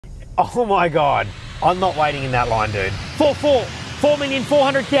Oh my God. I'm not waiting in that line, dude.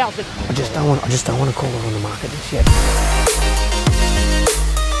 4,400,000. I just don't want to call it on the market just yet.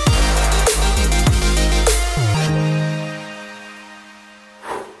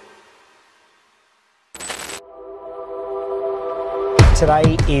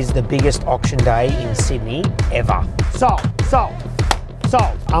 Today is the biggest auction day in Sydney ever. Sold.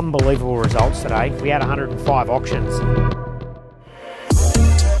 Unbelievable results today. We had 105 auctions.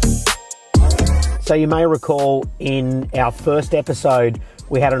 So you may recall in our first episode,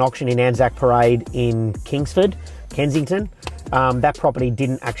 we had an auction in Anzac Parade in Kingsford, Kensington. That property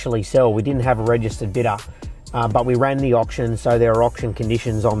didn't actually sell. We didn't have a registered bidder, but we ran the auction, so there are auction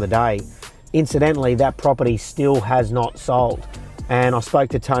conditions on the day. Incidentally, that property still has not sold. And I spoke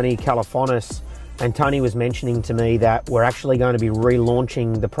to Tony Califonis, and Tony was mentioning to me that we're actually going to be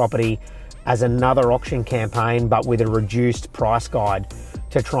relaunching the property as another auction campaign, but with a reduced price guide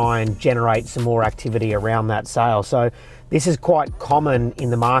to try and generate some more activity around that sale. So this is quite common in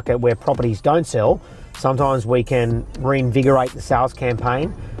the market where properties don't sell. Sometimes we can reinvigorate the sales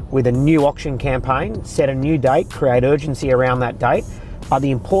campaign with a new auction campaign, set a new date, create urgency around that date. But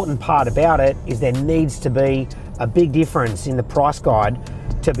the important part about it is there needs to be a big difference in the price guide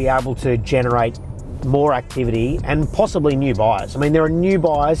to be able to generate more activity and possibly new buyers. I mean, there are new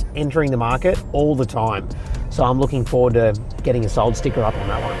buyers entering the market all the time. So I'm looking forward to getting a sold sticker up on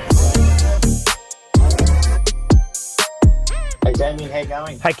that one. Hey Damien, how you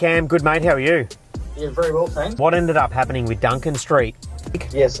going? Hey Cam, good mate, how are you? Yeah, very well, thanks. What ended up happening with Duncan Street?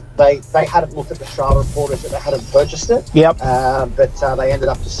 Yes, they hadn't looked at the Charlotte report as that they hadn't purchased it. Yep. But they ended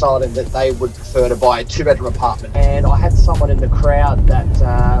up deciding that they would prefer to buy a 2-bedroom apartment. And I had someone in the crowd that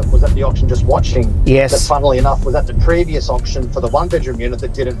was at the auction just watching. Yes. That funnily enough was at the previous auction for the 1-bedroom unit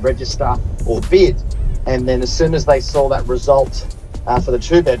that didn't register or bid. And then as soon as they saw that result for the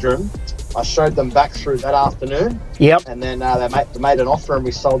 2-bedroom, I showed them back through that afternoon. Yep. And then they made an offer and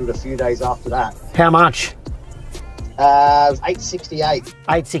we sold it a few days after that. How much? It was 868.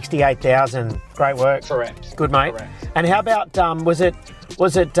 868,000. Great work. Correct. Good mate. Correct. And how about was it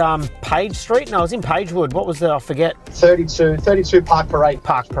Page Street? No, it was in Pagewood. What was the? I forget. 32 Park Parade.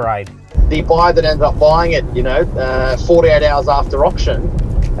 Park Parade. The buyer that ended up buying it, 48 hours after auction,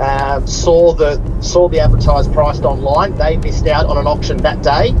 saw the advertised price online. They missed out on an auction that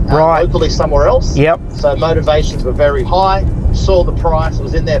day, right, locally somewhere else. Yep. So motivations were very high. Saw the price, it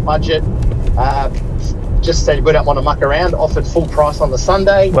was in their budget. Just said we don't want to muck around. Offered full price on the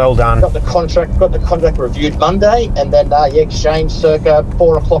Sunday. Well done. Got the contract reviewed Monday, and then exchanged circa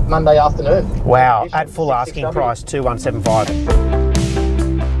 4 o'clock Monday afternoon. Wow! At full asking price,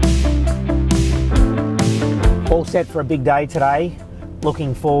 2175. All set for a big day today.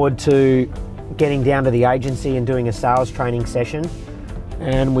 Looking forward to getting down to the agency and doing a sales training session.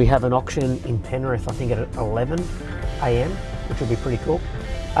 And we have an auction in Penrith, I think at 11 AM, which will be pretty cool.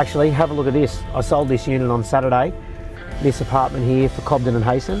 Actually, have a look at this. I sold this unit on Saturday, this apartment here for Cobden and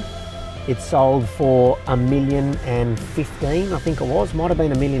Hayson. It sold for $1,015,000, I think it was. Might have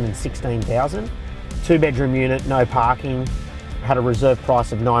been $1,016,000. 2-bedroom unit, no parking. Had a reserve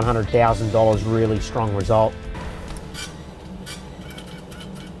price of $900,000, really strong result.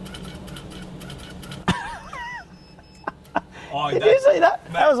 Did you see that?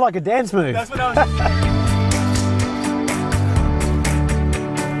 That was like a dance move. That's what I was...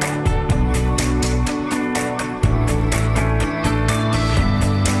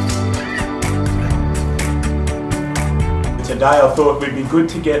 Today I thought it would be good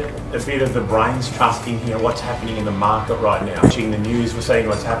to get a bit of the brains trust in here, what's happening in the market right now. Watching the news, we're seeing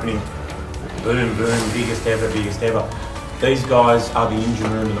what's happening. Boom, boom, biggest ever, biggest ever. These guys are the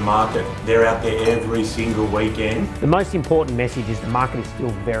engine room of the market. They're out there every single weekend. The most important message is the market is still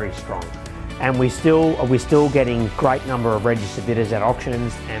very strong. And we're still getting great number of registered bidders at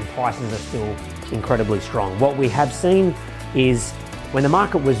auctions, and prices are still incredibly strong. What we have seen is when the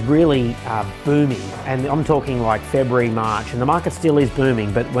market was really booming, and I'm talking like February, March, and the market still is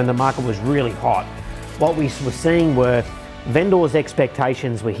booming, but when the market was really hot, what we were seeing were vendors'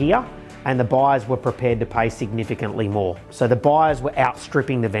 expectations were here, and the buyers were prepared to pay significantly more. So the buyers were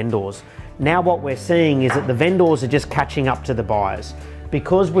outstripping the vendors. Now what we're seeing is that the vendors are just catching up to the buyers.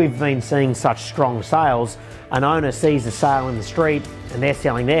 Because we've been seeing such strong sales, an owner sees a sale in the street and they're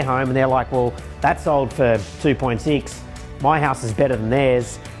selling their home and they're like, well, that sold for 2.6, my house is better than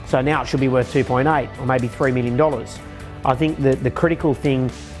theirs, so now it should be worth 2.8 or maybe $3 million. I think that the critical thing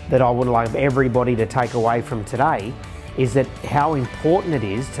that I would like everybody to take away from today is that how important it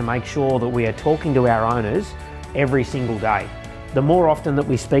is to make sure that we are talking to our owners every single day. The more often that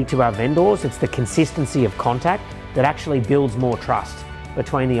we speak to our vendors, it's the consistency of contact that actually builds more trust.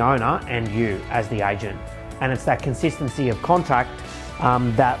 between the owner and you as the agent. And it's that consistency of contact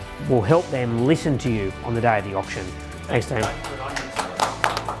that will help them listen to you on the day of the auction. Thanks, team.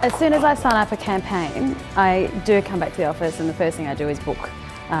 As soon as I sign up a campaign, I do come back to the office, and the first thing I do is book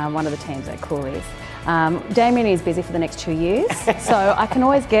one of the teams at Coolies. Damien is busy for the next 2 years, so I can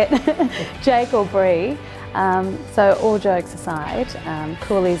always get Jake or Bree. So all jokes aside,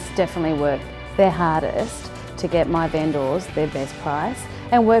 Coolies definitely work their hardest to get my vendors their best price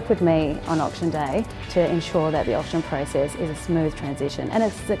and work with me on auction day to ensure that the auction process is a smooth transition and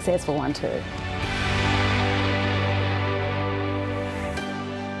a successful one too.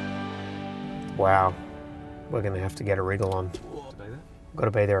 Wow, we're going to have to get a wriggle on. Got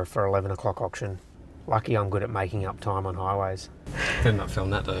to be there for 11 o'clock auction. Lucky I'm good at making up time on highways. Better not film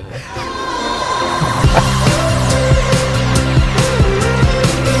that though.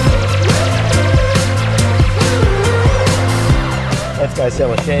 Let's go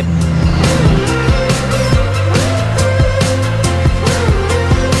sell a shed.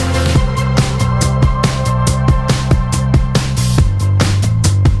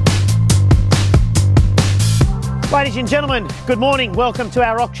 Ladies and gentlemen, good morning. Welcome to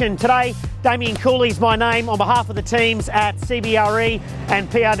our auction today. Damien Cooley's my name. On behalf of the teams at CBRE and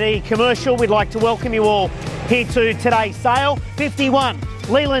PRD Commercial, we'd like to welcome you all here to today's sale. 51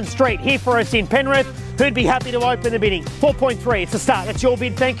 Leland Street, here for us in Penrith. Who'd be happy to open the bidding? 4.3, it's a start. That's your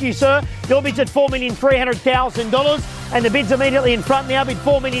bid, thank you, sir. Your bid's at $4,300,000, and the bid's immediately in front now. Bid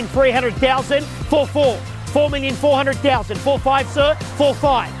 $4,300,000, 4.4, $4,400,000, 4.5, sir,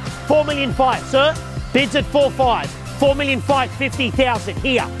 4.5, $4,500,000, sir. Bids at 4.5, $4,550,000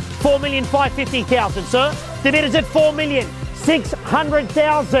 here, $4,550,000, sir. The bid is at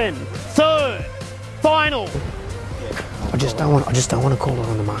 $4,600,000, third, final. I just don't want to call it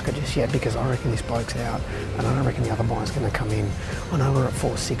on the market just yet, because I reckon this bloke's out and I don't reckon the other buyer's going to come in. I know we're at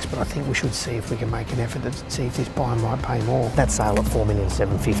 4.6, but I think we should see if we can make an effort to see if this buyer might pay more. That sale at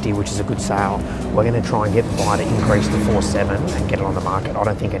 $4,750,000, which is a good sale, we're going to try and get the buyer to increase to 4.7 and get it on the market. I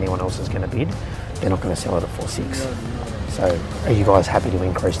don't think anyone else is going to bid. They're not going to sell it at 4.6. So are you guys happy to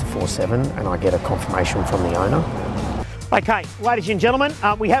increase to 4.7 and I get a confirmation from the owner? Okay, ladies and gentlemen,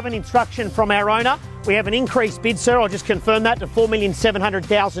 we have an instruction from our owner. We have an increased bid, sir. I'll just confirm that to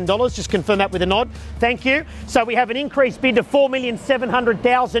 $4,700,000. Just confirm that with a nod. Thank you. So we have an increased bid to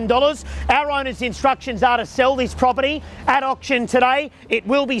 $4,700,000. Our owner's instructions are to sell this property at auction today. It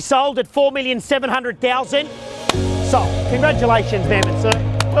will be sold at $4,700,000. Sold. Congratulations, ma'am and sir.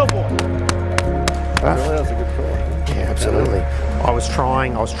 Well bought. That was a good call. Yeah, absolutely. I was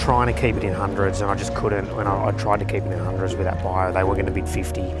trying to keep it in hundreds and I just couldn't. When I tried to keep it in hundreds with that buyer, they were going to bid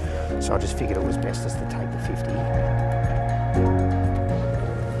 50. So I just figured it was best just to take the 50.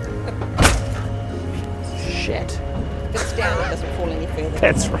 Shit. If it's down, it doesn't fall any further.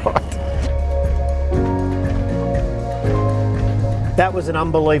 That's right. That was an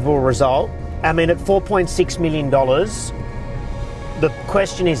unbelievable result. I mean, at $4.6 million, the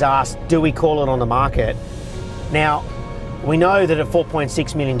question is asked, do we call it on the market? Now, we know that at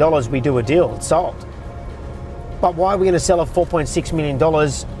 $4.6 million, we do a deal, it's sold. But why are we going to sell at $4.6 million?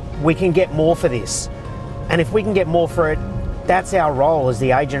 We can get more for this. And if we can get more for it, that's our role as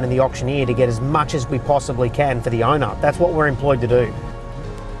the agent and the auctioneer, to get as much as we possibly can for the owner. That's what we're employed to do.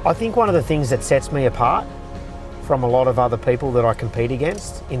 I think one of the things that sets me apart from a lot of other people that I compete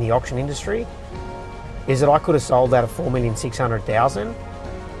against in the auction industry is that I could have sold that at $4,600,000,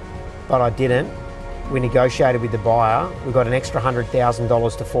 but I didn't. We negotiated with the buyer. We got an extra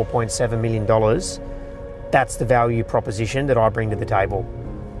 $100,000 to $4.7 million. That's the value proposition that I bring to the table.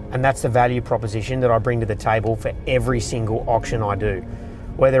 And that's the value proposition that I bring to the table for every single auction I do.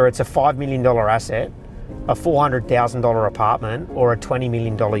 Whether it's a $5 million asset, a $400,000 apartment, or a $20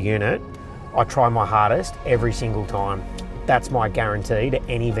 million unit, I try my hardest every single time. That's my guarantee to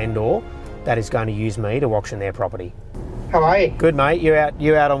any vendor that is going to use me to auction their property. How are you? Good, mate. You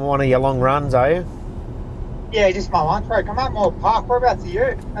out on one of your long runs, are you? Yeah, just my lunch break. I'm at Moore Park. Whereabouts are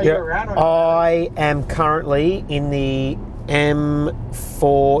you? Are you around? I am currently in the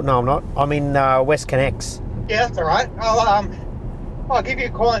M4. No, I'm not. I'm in West Connects. Yeah, that's all right. I'll give you a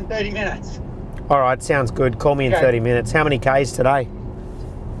call in 30 minutes. All right, sounds good. Call me in 30 minutes. How many Ks today?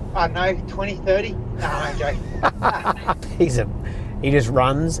 I don't know, 20, 30? No, I'm joking. He just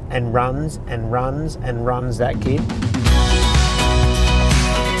runs and runs and runs and runs, that kid.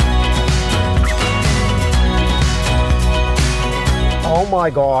 Oh my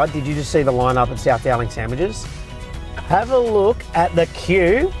God, did you just see the lineup at South Dowling Sandwiches? Have a look at the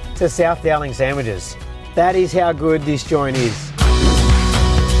queue to South Dowling Sandwiches. That is how good this joint is.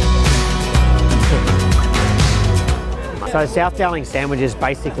 So South Darling sandwiches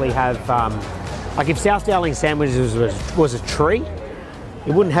basically have, like if South Darling sandwiches was a tree,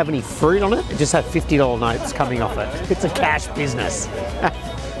 it wouldn't have any fruit on it. It just had $50 notes coming off it. It's a cash business.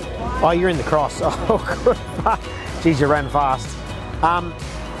 Oh, you're in the cross. Oh, good. Geez, you ran fast.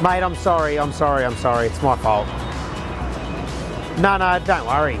 Mate, I'm sorry. It's my fault. No, don't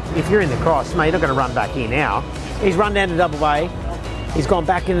worry. If you're in the cross, mate, you're not going to run back here now. He's run down to Double Bay. He's gone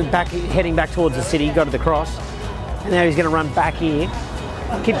heading back towards the city, got to the cross. And now he's going to run back here.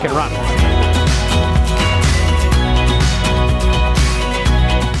 Kid can run.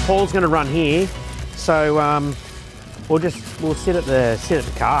 Paul's going to run here, so we'll sit at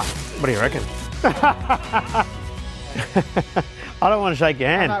the car. What do you reckon? I don't want to shake your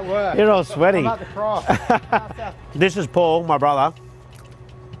hand. I'm at work. You're all sweaty. I'm at the cross. This is Paul, my brother.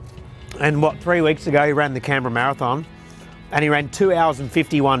 And 3 weeks ago he ran the Canberra Marathon, and he ran 2 hours and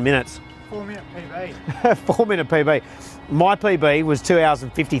 51 minutes. 4-minute PB. 4-minute PB. My PB was 2 hours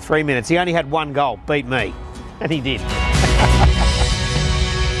and 53 minutes. He only had one goal, beat me, and he did.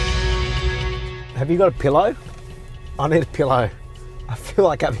 Have you got a pillow? I need a pillow. I feel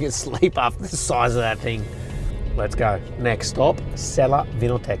like having a sleep after the size of that thing. Let's go. Next stop, Sella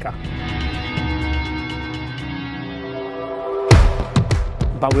Vinoteca.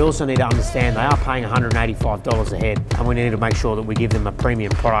 But we also need to understand they are paying $185 a head, and we need to make sure that we give them a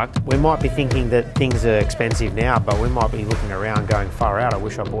premium product. We might be thinking that things are expensive now, but we might be looking around going far out. I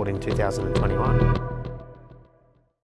wish I bought in 2021.